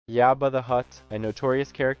Jabba the Hutt, a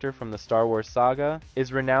notorious character from the Star Wars saga,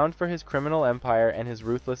 is renowned for his criminal empire and his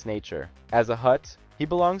ruthless nature. As a Hutt, he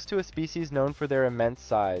belongs to a species known for their immense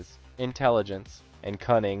size, intelligence, and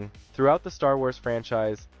cunning. Throughout the Star Wars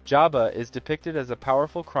franchise, Jabba is depicted as a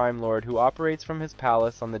powerful crime lord who operates from his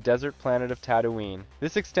palace on the desert planet of Tatooine.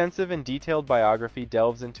 This extensive and detailed biography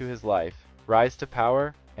delves into his life, rise to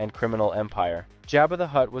power, and criminal empire. Jabba the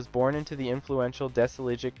Hutt was born into the influential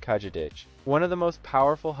Desiligic Khajiit, one of the most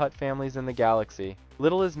powerful Hutt families in the galaxy.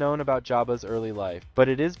 Little is known about Jabba's early life, but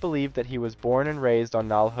it is believed that he was born and raised on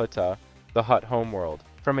Nal Hutta, the Hutt homeworld.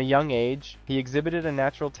 From a young age, he exhibited a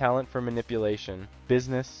natural talent for manipulation,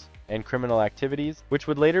 business, and criminal activities, which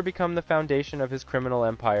would later become the foundation of his criminal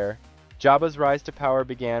empire. Jabba's rise to power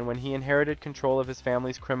began when he inherited control of his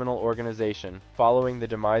family's criminal organization, following the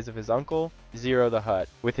demise of his uncle, Ziro the Hutt.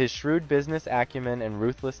 With his shrewd business acumen and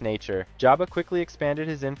ruthless nature, Jabba quickly expanded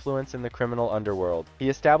his influence in the criminal underworld. He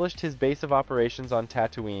established his base of operations on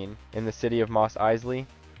Tatooine, in the city of Mos Eisley,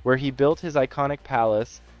 where he built his iconic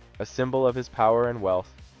palace, a symbol of his power and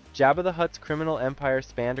wealth. Jabba the Hutt's criminal empire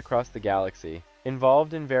spanned across the galaxy,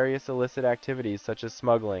 involved in various illicit activities such as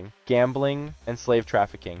smuggling, gambling, and slave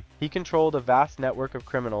trafficking. He controlled a vast network of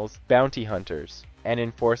criminals, bounty hunters, and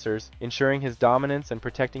enforcers, ensuring his dominance and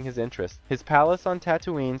protecting his interests. His palace on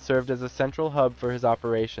Tatooine served as a central hub for his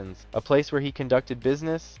operations, a place where he conducted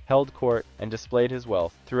business, held court, and displayed his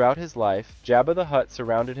wealth. Throughout his life, Jabba the Hutt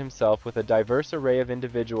surrounded himself with a diverse array of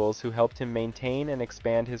individuals who helped him maintain and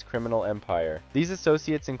expand his criminal empire. These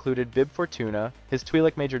associates included Bib Fortuna, his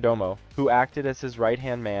Twi'lek majordomo, who acted as his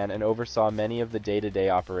right-hand man and oversaw many of the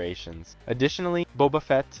day-to-day operations. Additionally, Boba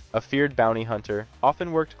Fett, a feared bounty hunter,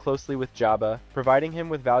 often worked closely with Jabba, providing him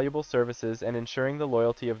with valuable services and ensuring the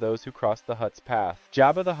loyalty of those who crossed the Hutt's path.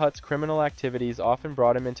 Jabba the Hutt's criminal activities often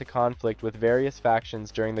brought him into conflict with various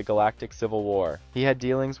factions during the Galactic Civil War. He had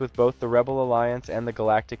dealings with both the Rebel Alliance and the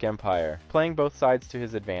Galactic Empire, playing both sides to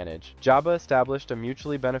his advantage. Jabba established a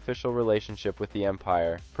mutually beneficial relationship with the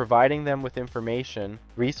Empire, providing them with information,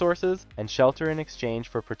 resources, and shelter in exchange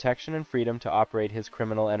for protection and freedom to operate his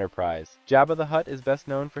criminal enterprise. Jabba the Hutt is best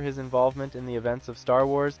known for his involvement in the events of Star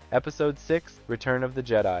Wars Episode VI, Return of the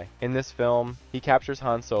Jedi. In this film, he captures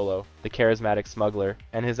Han Solo, the charismatic smuggler,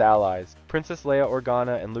 and his allies, Princess Leia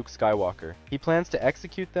Organa and Luke Skywalker. He plans to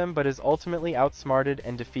execute them but is ultimately outsmarted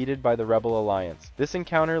and defeated by the Rebel Alliance. This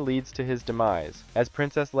encounter leads to his demise, as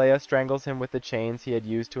Princess Leia strangles him with the chains he had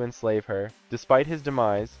used to enslave her. Despite his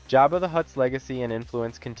demise, Jabba the Hutt's legacy and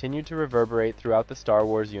influence continued to reverberate throughout the Star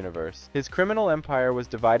Wars universe. His criminal empire was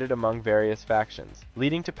divided among various factions,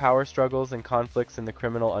 leading to power struggles and conflicts in the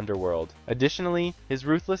criminal underworld. Additionally, his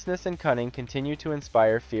ruthlessness and cunning continue to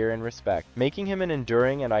inspire fear and respect, making him an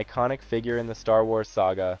enduring and iconic figure in the Star Wars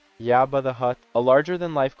saga. Jabba the Hutt, a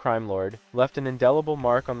larger-than-life crime lord, left an indelible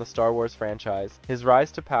mark on the Star Wars franchise. His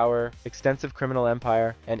rise to power, extensive criminal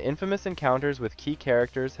empire, and infamous encounters with key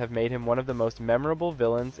characters have made him one of the most memorable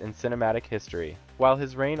villains in cinematic history. While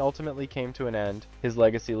his reign ultimately came to an end, his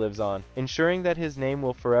legacy lives on, ensuring that his name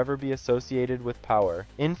will forever be associated with power,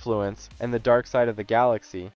 influence, and the dark side of the galaxy.